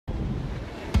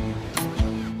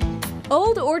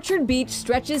Old Orchard Beach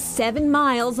stretches 7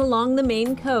 miles along the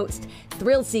Maine coast.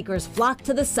 Thrill seekers flock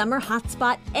to the summer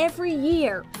hotspot every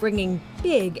year, bringing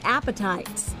big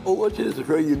appetites. Old Orchard is a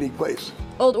very unique place.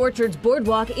 Old Orchard's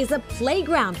boardwalk is a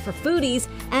playground for foodies,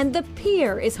 and the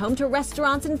pier is home to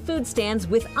restaurants and food stands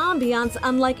with ambiance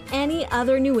unlike any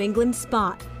other New England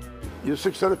spot. You're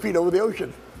 600 feet over the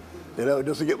ocean. You know, it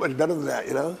doesn't get much better than that,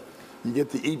 you know? You get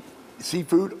to eat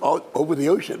seafood all over the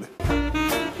ocean.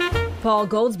 Paul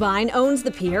Goldsbein owns the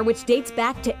pier, which dates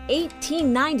back to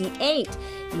 1898.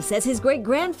 He says his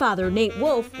great-grandfather, Nate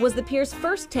Wolf, was the pier's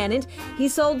first tenant. He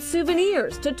sold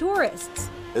souvenirs to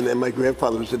tourists. And then my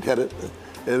grandfather was the tenant,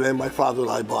 and then my father and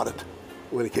I bought it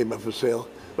when it came up for sale.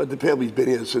 But the family's been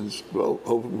here since, well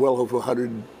over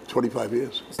 125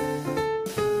 years.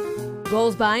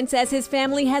 Goldsbein says his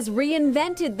family has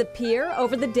reinvented the pier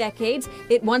over the decades.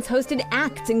 It once hosted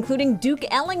acts including Duke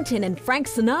Ellington and Frank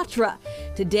Sinatra.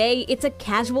 Today, it's a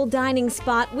casual dining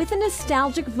spot with a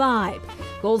nostalgic vibe.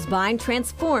 Goldsbein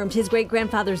transformed his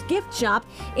great-grandfather's gift shop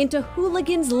into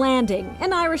Hooligan's Landing,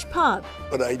 an Irish pub.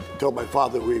 When I told my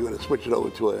father we were going to switch it over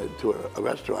to a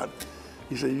restaurant,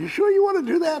 he said, "You sure you want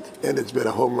to do that?" And it's been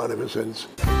a home run ever since.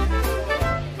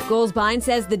 Goldsbein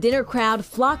says the dinner crowd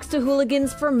flocks to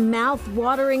Hooligans for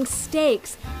mouth-watering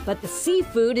steaks, but the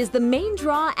seafood is the main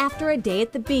draw after a day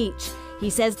at the beach. He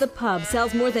says the pub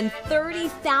sells more than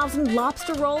 30,000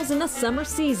 lobster rolls in the summer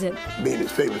season. Maine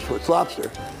is famous for its lobster,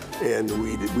 and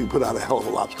we put out a hell of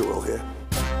a lobster roll here.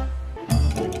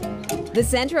 The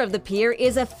center of the pier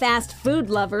is a fast food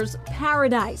lover's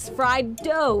paradise. Fried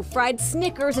dough, fried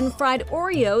Snickers, and fried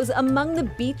Oreos among the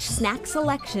beach snack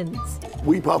selections.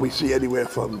 We probably see anywhere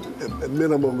from a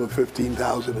minimum of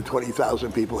 15,000 to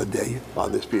 20,000 people a day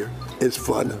on this pier. It's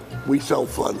fun. We sell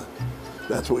fun.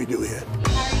 That's what we do here.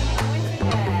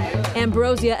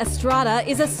 Ambrosia Estrada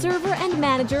is a server and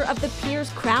manager of the pier's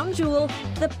crown jewel,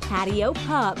 the Patio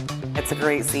Pub. It's a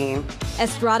great scene.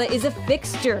 Estrada is a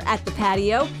fixture at the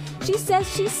patio. She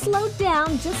says she's slowed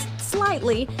down just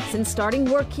slightly since starting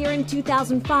work here in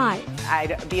 2005.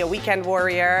 I'd be a weekend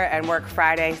warrior and work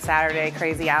Friday, Saturday,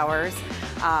 crazy hours.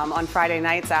 On Friday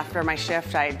nights after my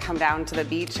shift, I'd come down to the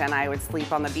beach and I would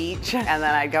sleep on the beach, and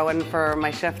then I'd go in for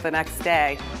my shift the next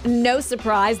day. No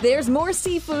surprise, there's more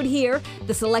seafood here.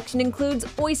 The selection includes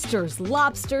oysters,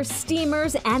 lobster,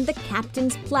 steamers, and the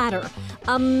captain's platter.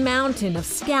 A mountain of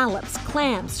scallops,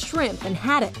 clams, shrimp, and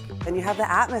haddock. And you have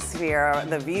the atmosphere,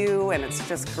 the view, and it's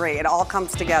just great. It all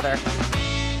comes together.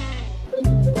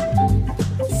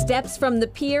 Steps from the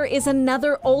pier is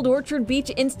another Old Orchard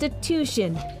Beach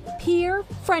institution, Pier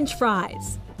French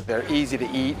Fries. They're easy to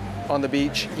eat on the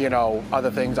beach, you know,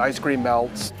 other things, ice cream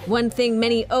melts. One thing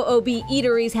many OOB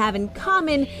eateries have in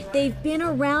common, they've been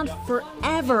around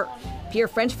forever. Pier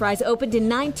French Fries opened in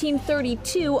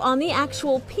 1932 on the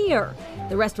actual pier.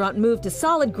 The restaurant moved to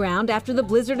solid ground after the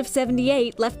blizzard of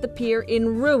 '78 left the pier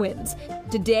in ruins.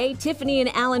 Today, Tiffany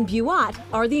and Alan Buat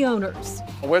are the owners.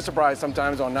 We're surprised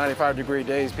sometimes on 95-degree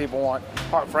days people want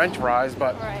hot French fries,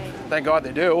 but thank God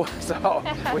they do. So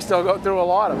we still go through a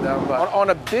lot of them. But on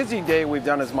a busy day, we've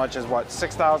done as much as, what,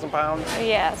 6,000 pounds?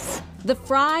 Yes. The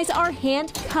fries are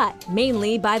hand-cut,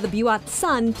 mainly by the Buat's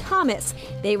son, Thomas.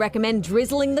 They recommend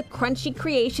drizzling the crunchy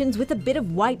creations with a bit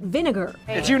of white vinegar.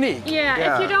 It's unique.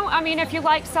 Yeah, if you don't, if you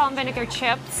like salt and vinegar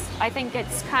chips, I think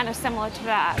it's kind of similar to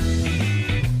that.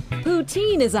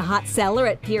 Poutine is a hot seller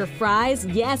at Pier Fries.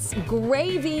 Yes,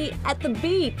 gravy at the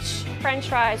beach. French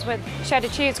fries with cheddar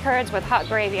cheese curds with hot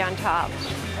gravy on top.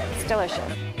 It's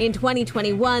delicious. In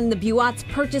 2021, the Buats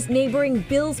purchased neighboring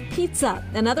Bill's Pizza,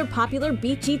 another popular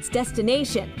beach eats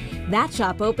destination. That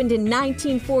shop opened in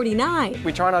 1949.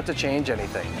 We try not to change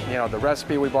anything. You know, the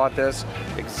recipe we bought this,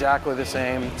 exactly the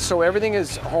same. So everything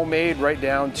is homemade right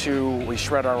down to we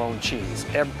shred our own cheese.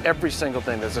 Every single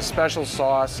thing. There's a special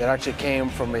sauce that actually came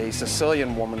from a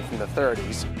Sicilian woman from the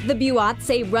 30s. The Buats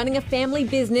say running a family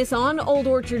business on Old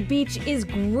Orchard Beach is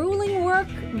grueling work,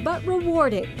 but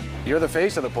rewarding. You're the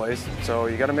face of the place, so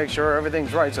you got to make sure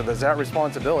everything's right, so there's that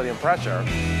responsibility and pressure.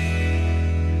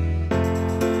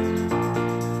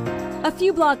 A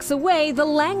few blocks away, the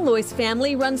Langlois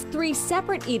family runs 3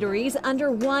 separate eateries under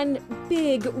one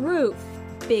big roof.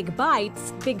 Big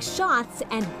Bites, Big Shots,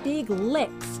 and Big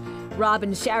Licks. Rob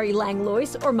and Shari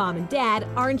Langlois, or Mom and Dad,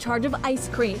 are in charge of ice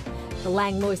cream. The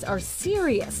Langlois are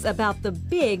serious about the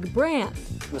big brand.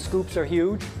 The scoops are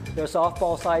huge. They're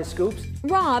softball-sized scoops.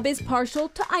 Rob is partial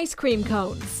to ice cream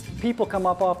cones. People come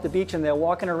up off the beach and they're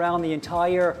walking around the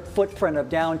entire footprint of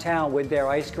downtown with their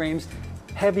ice creams.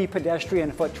 Heavy pedestrian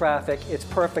foot traffic. It's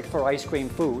perfect for ice cream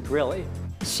food, really.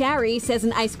 Shari says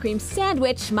an ice cream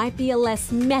sandwich might be a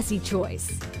less messy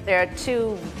choice. There are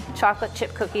 2 chocolate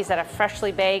chip cookies that are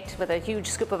freshly baked with a huge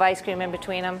scoop of ice cream in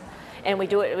between them. And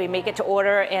we make it to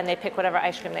order, and they pick whatever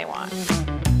ice cream they want.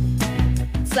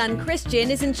 Son Christian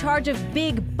is in charge of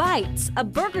Big Bites, a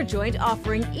burger joint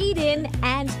offering eat-in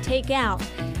and take-out.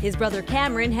 His brother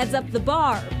Cameron heads up the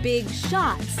bar, Big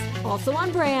Shots, also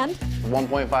on brand.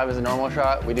 1.5 is a normal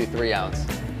shot. We do 3 ounce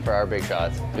for our big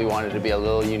shots. We wanted to be a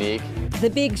little unique. The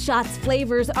Big Shots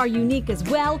flavors are unique as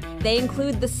well. They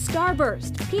include the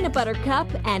Starburst, Peanut Butter Cup,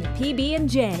 and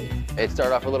PB&J. It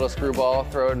started off a little screwball,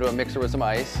 throw it into a mixer with some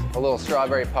ice, a little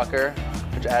strawberry pucker,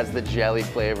 which adds the jelly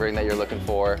flavoring that you're looking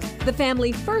for. The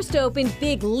family first opened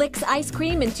Big Licks Ice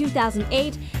Cream in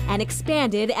 2008 and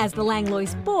expanded as the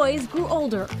Langlois boys grew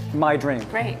older. My dream.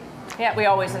 Great. Yeah, we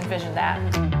always envisioned that.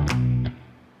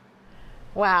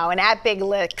 Wow, and at Big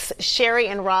Licks, Sherry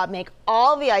and Rob make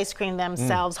all the ice cream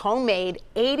themselves, homemade,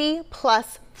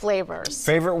 80+ flavors.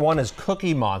 Favorite one is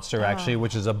Cookie Monster, actually,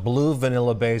 which is a blue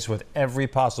vanilla base with every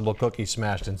possible cookie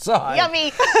smashed inside.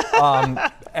 Yummy!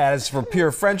 As for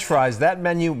Pier French Fries, that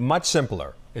menu, much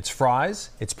simpler. It's fries,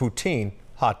 it's poutine,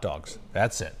 hot dogs.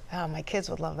 That's it. Oh, my kids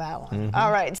would love that one.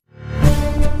 All right.